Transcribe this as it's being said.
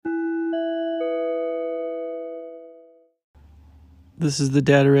This is the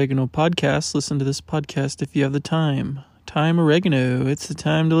Dad Oregano podcast. Listen to this podcast if you have the time. Time Oregano. It's the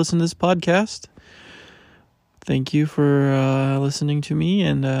time to listen to this podcast. Thank you for listening to me,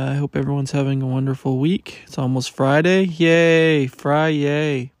 and I hope everyone's having a wonderful week. It's almost Friday. Yay!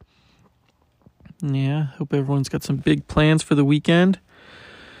 Friday. Yeah, hope everyone's got some big plans for the weekend.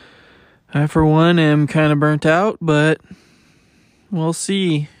 I, for one, am kind of burnt out, but we'll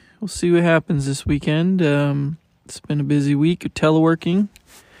see. We'll see what happens this weekend. It's been a busy week of teleworking.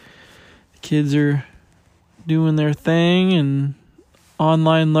 The kids are doing their thing and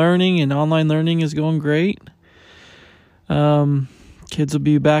online learning is going great. Kids will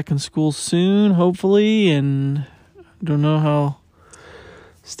be back in school soon, hopefully, and I don't know how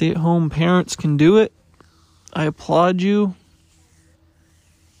stay-at-home parents can do it. I applaud you.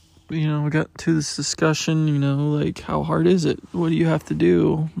 We got to this discussion, like, how hard is it? What do you have to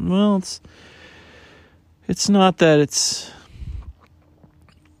do? Well, it's not that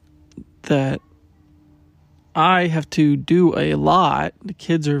that I have to do a lot. The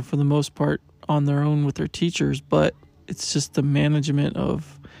kids are, for the most part, on their own with their teachers, but it's just the management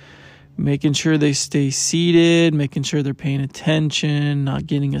of making sure they stay seated, making sure they're paying attention, not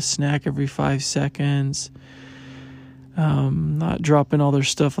getting a snack every 5 seconds, not dropping all their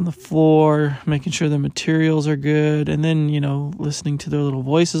stuff on the floor, making sure the materials are good, and then, listening to their little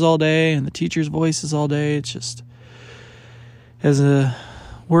voices all day and the teacher's voices all day. It's just, as a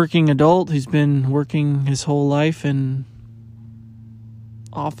working adult who's been working his whole life in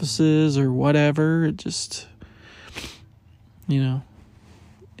offices or whatever, it just,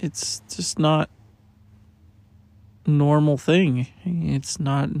 it's just not a normal thing. It's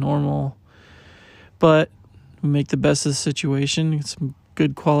not normal, but we make the best of the situation. Get some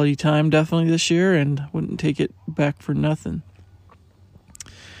good quality time definitely this year, and wouldn't take it back for nothing.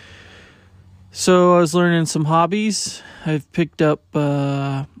 So I was learning some hobbies. I've picked up,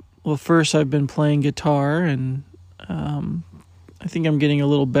 first I've been playing guitar, and I think I'm getting a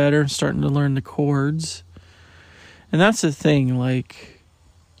little better, starting to learn the chords. And that's the thing, like,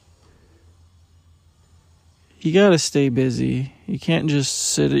 you gotta stay busy. You can't just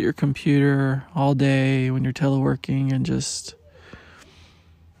sit at your computer all day when you're teleworking and just,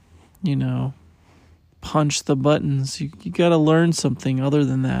 punch the buttons. You gotta learn something other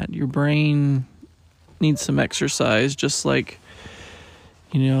than that. Your brain needs some exercise, just like,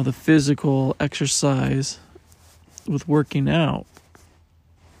 the physical exercise with working out.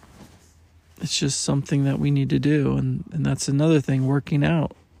 It's just something that we need to do, and that's another thing, working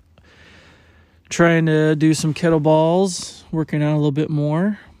out. Trying to do some kettlebells, working out a little bit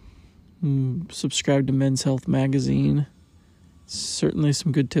more. Subscribe to Men's Health magazine. Certainly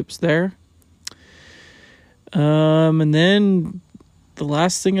some good tips there. And then the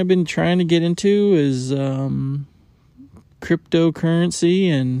last thing I've been trying to get into is cryptocurrency,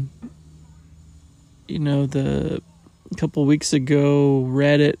 and a couple weeks ago,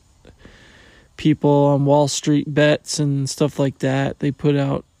 Reddit people on Wall Street bets and stuff like that, they put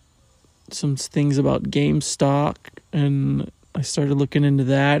out some things about GameStop, and I started looking into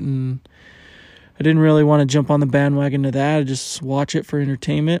that, and I didn't really want to jump on the bandwagon of that. I just watch it for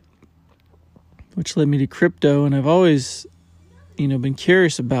entertainment, which led me to crypto, and I've always, been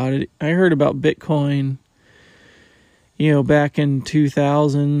curious about it. I heard about Bitcoin, back in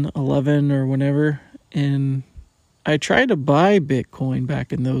 2011 or whenever, and I tried to buy Bitcoin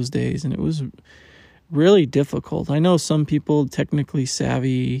back in those days, and it was really difficult. I know some people, technically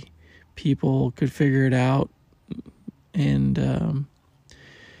savvy people, could figure it out, and I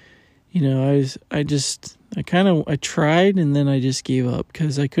tried, and then I just gave up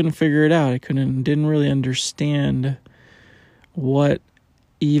because I couldn't figure it out. Didn't really understand what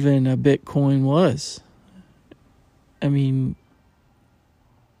even a Bitcoin was. I mean,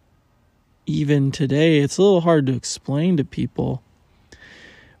 even today, it's a little hard to explain to people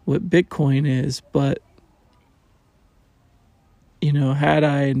what Bitcoin is, but had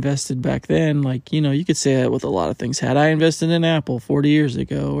I invested back then, you could say that with a lot of things. Had I invested in Apple 40 years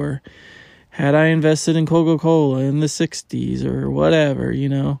ago, or had I invested in Coca-Cola in the 60s or whatever,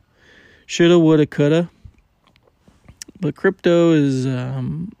 shoulda, woulda, coulda. But crypto is,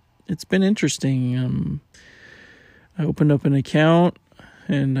 it's been interesting. I opened up an account,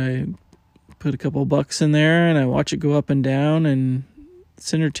 and I put a couple bucks in there, and I watch it go up and down, and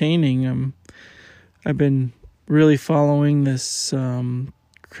it's entertaining. I've been really following this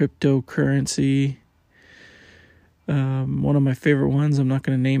cryptocurrency. One of my favorite ones, I'm not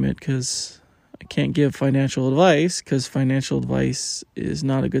going to name it because I can't give financial advice, because financial advice is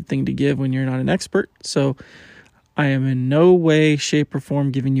not a good thing to give when you're not an expert. So I am in no way, shape, or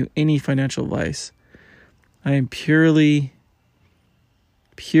form giving you any financial advice. I am purely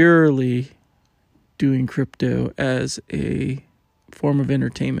purely doing crypto as a form of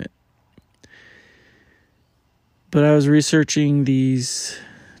entertainment. But I was researching these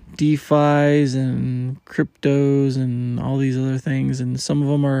DeFis and cryptos and all these other things, and some of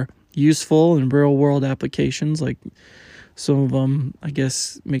them are useful in real world applications. Like some of them, I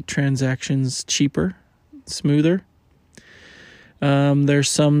guess, make transactions cheaper, smoother. There's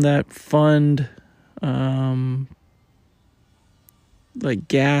some that fund like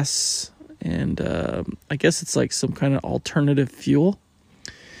gas, and I guess it's like some kind of alternative fuel.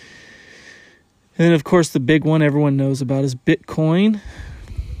 And then, of course, the big one everyone knows about is Bitcoin.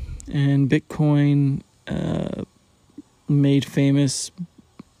 And Bitcoin made famous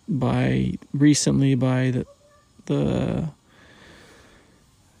recently by the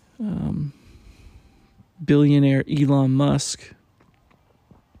billionaire Elon Musk,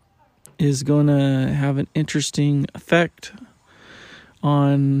 is going to have an interesting effect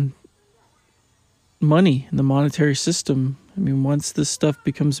on money and the monetary system. I mean, once this stuff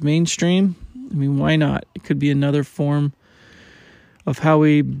becomes mainstream, I mean, why not? It could be another form of how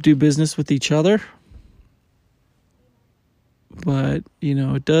we do business with each other. But,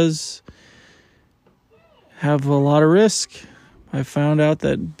 it does have a lot of risk. I found out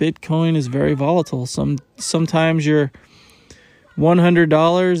that Bitcoin is very volatile. Sometimes your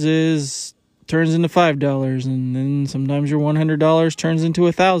 $100 turns into $5, and then sometimes your $100 turns into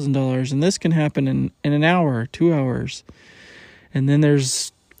 $1,000, and this can happen in an hour, 2 hours. And then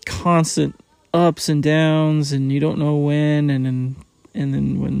there's constant ups and downs, and you don't know when. And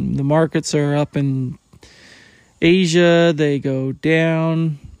then when the markets are up in Asia, they go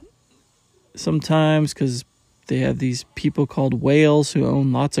down sometimes because they have these people called whales who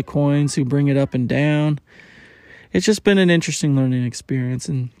own lots of coins who bring it up and down. It's just been an interesting learning experience,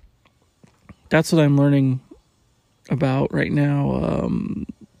 and that's what I'm learning about right now,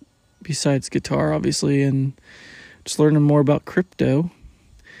 besides guitar, obviously, and just learning more about crypto.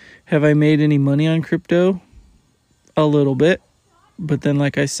 Have I made any money on crypto? A little bit. But then,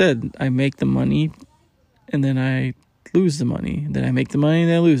 like I said, I make the money and then I lose the money. Then I make the money and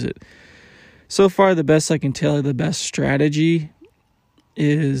then I lose it. So far, the best I can tell, the best strategy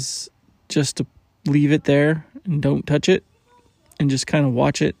is just to leave it there and don't touch it and just kind of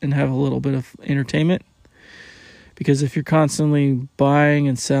watch it and have a little bit of entertainment. Because if you're constantly buying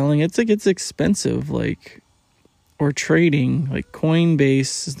and selling, it's expensive. Or trading, like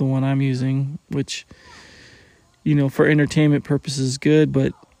Coinbase is the one I'm using, which, for entertainment purposes is good,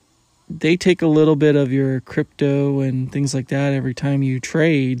 but they take a little bit of your crypto and things like that every time you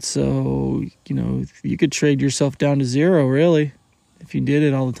trade. So, you could trade yourself down to zero, really, if you did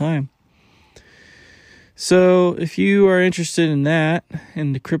it all the time. So if you are interested in that,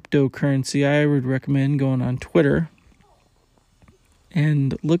 in the cryptocurrency, I would recommend going on Twitter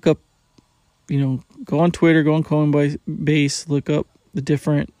and look up, go on Twitter, go on Coinbase, look up the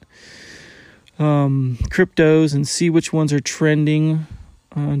different cryptos and see which ones are trending.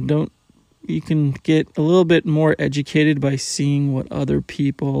 You can get a little bit more educated by seeing what other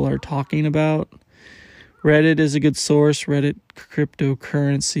people are talking about. Reddit is a good source. Reddit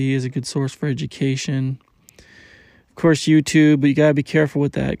cryptocurrency is a good source for education. Of course, YouTube, but you got to be careful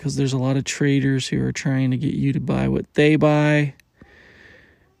with that because there's a lot of traders who are trying to get you to buy what they buy.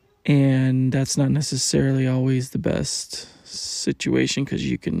 And that's not necessarily always the best situation because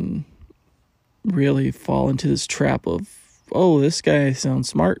you can really fall into this trap of, oh, this guy sounds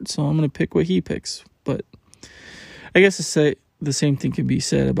smart, so I'm going to pick what he picks. But I guess the same thing can be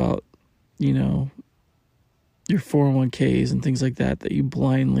said about, your 401ks and things like that you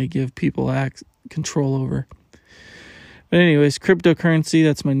blindly give people control over. But anyways, cryptocurrency,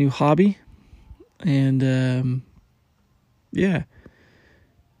 that's my new hobby. And, yeah.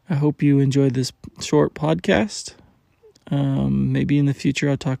 I hope you enjoyed this short podcast. Maybe in the future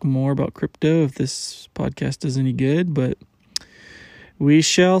I'll talk more about crypto if this podcast is any good, but we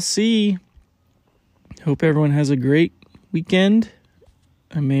shall see. Hope everyone has a great weekend.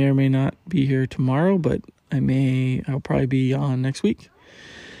 I may or may not be here tomorrow, but I'll probably be on next week.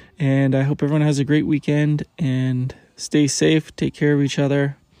 And I hope everyone has a great weekend and stay safe, take care of each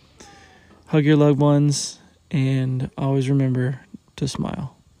other, hug your loved ones, and always remember to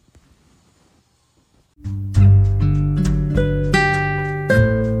smile.